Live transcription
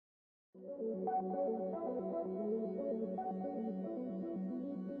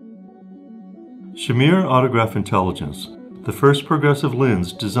Shamir Autograph Intelligence, the first progressive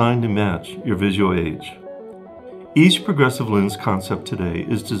lens designed to match your visual age. Each progressive lens concept today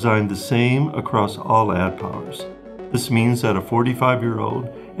is designed the same across all ad powers. This means that a 45-year-old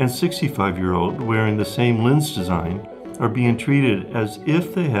and 65-year-old wearing the same lens design are being treated as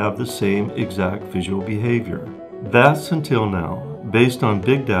if they have the same exact visual behavior. That's until now, based on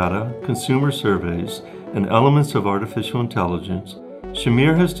big data, consumer surveys, and elements of artificial intelligence,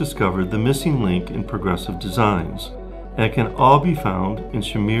 Shamir has discovered the missing link in progressive designs, and it can all be found in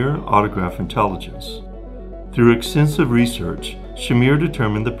Shamir Autograph Intelligence. Through extensive research, Shamir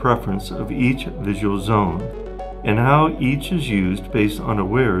determined the preference of each visual zone and how each is used based on a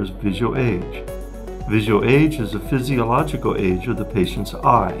wearer's visual age. Visual age is the physiological age of the patient's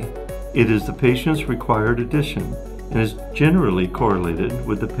eye. It is the patient's required addition and is generally correlated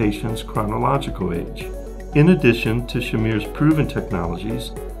with the patient's chronological age. In addition to Shamir's proven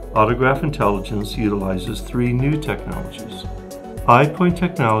technologies, Autograph Intelligence utilizes 3 new technologies. EyePoint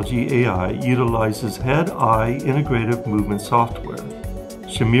Technology AI utilizes head-eye integrative movement software.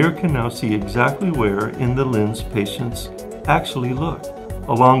 Shamir can now see exactly where in the lens patients actually look,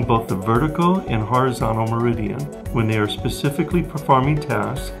 along both the vertical and horizontal meridian when they are specifically performing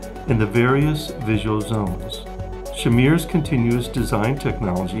tasks in the various visual zones. Shamir's continuous design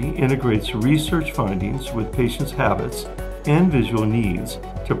technology integrates research findings with patients' habits and visual needs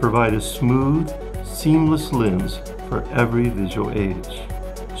to provide a smooth, seamless lens for every visual age.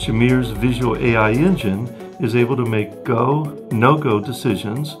 Shamir's visual AI engine is able to make go, no-go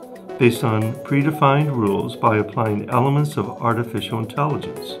decisions based on predefined rules by applying elements of artificial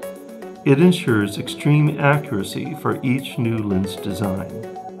intelligence. It ensures extreme accuracy for each new lens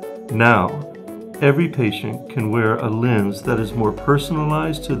design. Now, every patient can wear a lens that is more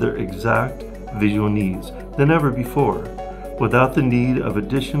personalized to their exact visual needs than ever before, without the need of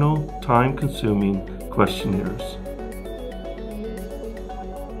additional time-consuming questionnaires.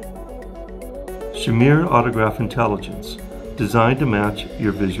 Shamir Autograph Intelligence, designed to match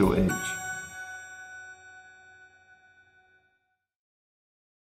your visual age.